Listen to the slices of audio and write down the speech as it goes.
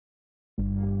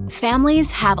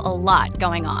Families have a lot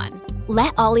going on.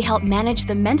 Let Ollie help manage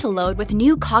the mental load with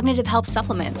new cognitive help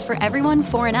supplements for everyone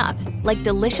 4 and up, like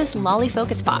delicious Lolly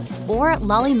Focus Pops or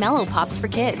Lolly Mellow Pops for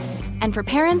kids. And for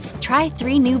parents, try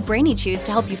 3 new Brainy Chews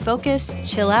to help you focus,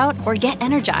 chill out, or get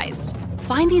energized.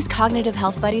 Find these cognitive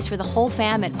health buddies for the whole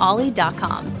fam at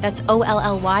ollie.com. That's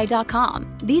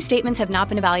OLLY.com. These statements have not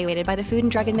been evaluated by the Food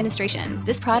and Drug Administration.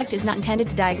 This product is not intended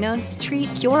to diagnose,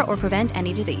 treat, cure, or prevent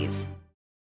any disease.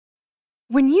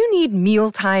 When you need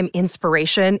mealtime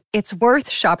inspiration, it's worth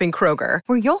shopping Kroger,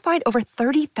 where you'll find over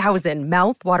 30,000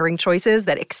 mouth-watering choices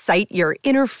that excite your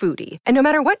inner foodie. And no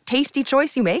matter what tasty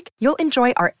choice you make, you'll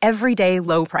enjoy our everyday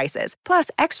low prices, plus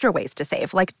extra ways to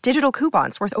save, like digital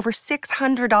coupons worth over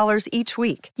 $600 each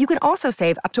week. You can also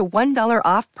save up to $1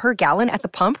 off per gallon at the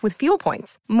pump with fuel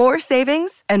points. More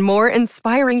savings and more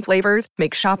inspiring flavors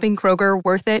make shopping Kroger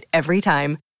worth it every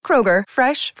time. Kroger,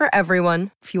 fresh for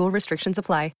everyone. Fuel restrictions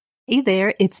apply. Hey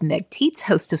there, it's Meg Tietz,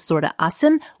 host of Sorta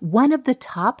Awesome, one of the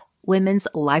top women's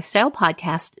lifestyle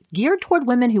podcasts geared toward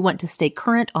women who want to stay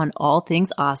current on all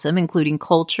things awesome, including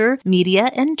culture,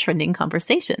 media, and trending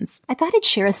conversations. I thought I'd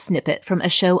share a snippet from a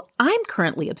show I'm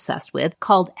currently obsessed with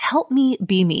called Help Me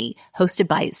Be Me, hosted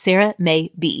by Sarah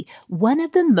May B, one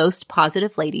of the most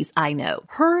positive ladies I know.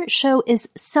 Her show is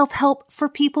self-help for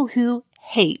people who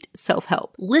hate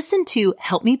self-help. Listen to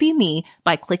Help Me Be Me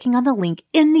by clicking on the link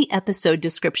in the episode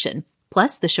description.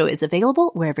 Plus, the show is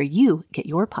available wherever you get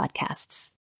your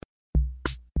podcasts.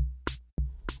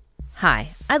 Hi,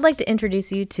 I'd like to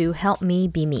introduce you to Help Me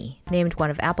Be Me, named one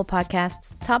of Apple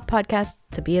Podcasts' top podcasts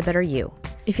to be a better you.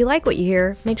 If you like what you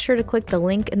hear, make sure to click the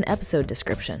link in the episode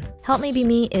description. Help Me Be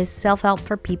Me is self-help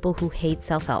for people who hate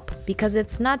self-help because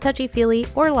it's not touchy-feely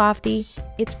or lofty,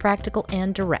 it's practical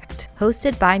and direct.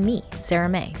 Hosted by me, Sarah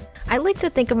May. I like to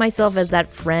think of myself as that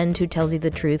friend who tells you the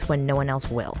truth when no one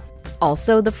else will.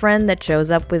 Also the friend that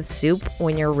shows up with soup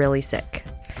when you're really sick.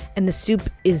 And the soup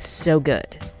is so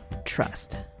good.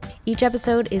 Trust. Each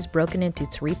episode is broken into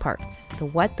 3 parts: the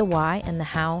what, the why, and the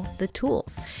how, the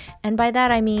tools. And by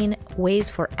that I mean ways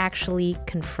for actually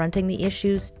confronting the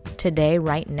issues today,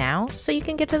 right now, so you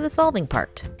can get to the solving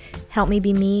part. Help Me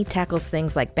Be Me tackles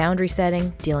things like boundary setting,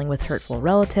 dealing with hurtful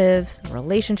relatives,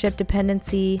 relationship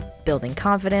dependency, building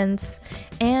confidence,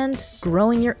 and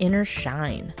growing your inner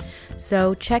shine.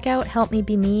 So check out Help Me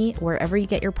Be Me wherever you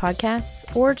get your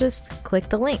podcasts, or just click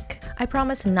the link. I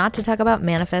promise not to talk about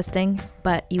manifesting,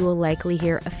 but you will likely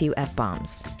hear a few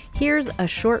F-bombs. Here's a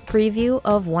short preview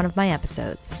of one of my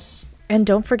episodes. And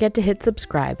don't forget to hit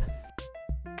subscribe.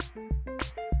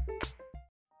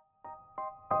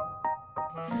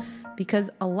 Because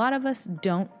a lot of us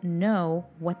don't know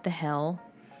what the hell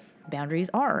boundaries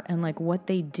are and like what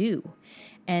they do.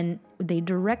 And they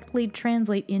directly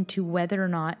translate into whether or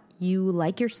not you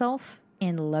like yourself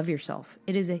and love yourself.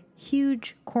 It is a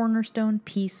huge cornerstone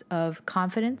piece of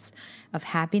confidence, of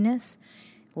happiness,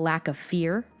 lack of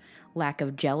fear, lack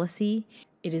of jealousy.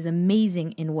 It is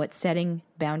amazing in what setting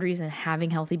boundaries and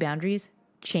having healthy boundaries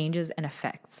changes and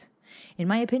affects. In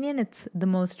my opinion, it's the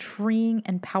most freeing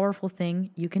and powerful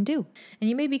thing you can do. And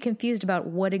you may be confused about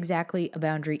what exactly a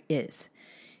boundary is.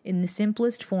 In the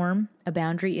simplest form, a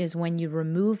boundary is when you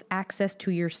remove access to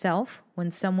yourself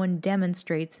when someone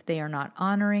demonstrates they are not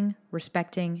honoring,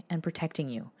 respecting, and protecting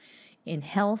you in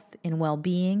health, in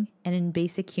well-being, and in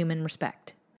basic human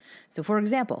respect. So for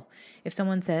example, if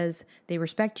someone says they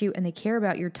respect you and they care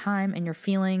about your time and your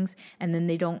feelings, and then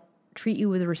they don't treat you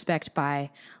with respect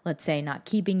by, let's say, not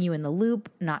keeping you in the loop,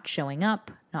 not showing up,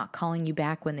 not calling you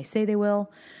back when they say they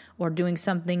will, or doing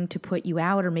something to put you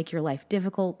out or make your life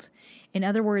difficult. In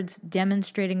other words,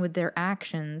 demonstrating with their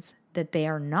actions that they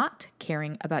are not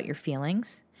caring about your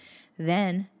feelings,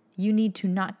 then you need to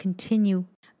not continue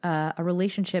a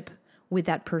relationship with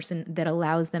that person that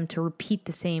allows them to repeat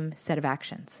the same set of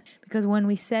actions. Because when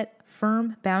we set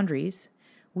firm boundaries,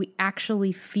 we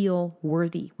actually feel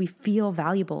worthy. We feel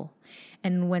valuable.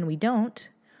 And when we don't,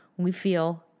 we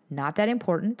feel not that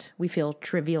important. We feel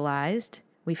trivialized.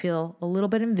 We feel a little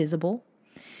bit invisible.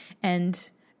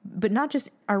 But not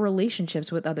just our relationships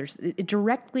with others. It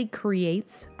directly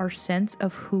creates our sense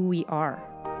of who we are.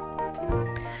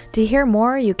 To hear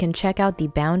more, you can check out the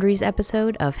Boundaries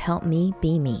episode of Help Me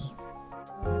Be Me.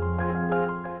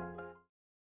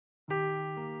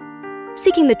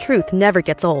 Seeking the truth never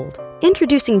gets old.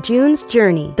 Introducing June's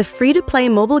Journey, the free-to-play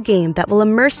mobile game that will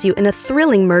immerse you in a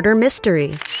thrilling murder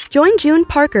mystery. Join June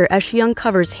Parker as she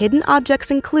uncovers hidden objects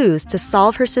and clues to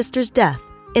solve her sister's death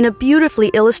in a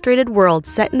beautifully illustrated world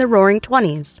set in the Roaring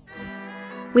 '20s.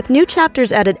 With new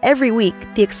chapters added every week,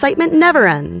 the excitement never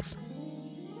ends.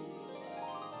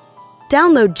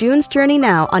 Download June's Journey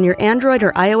now on your Android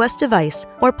or iOS device,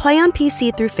 or play on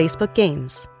PC through Facebook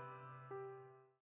Games.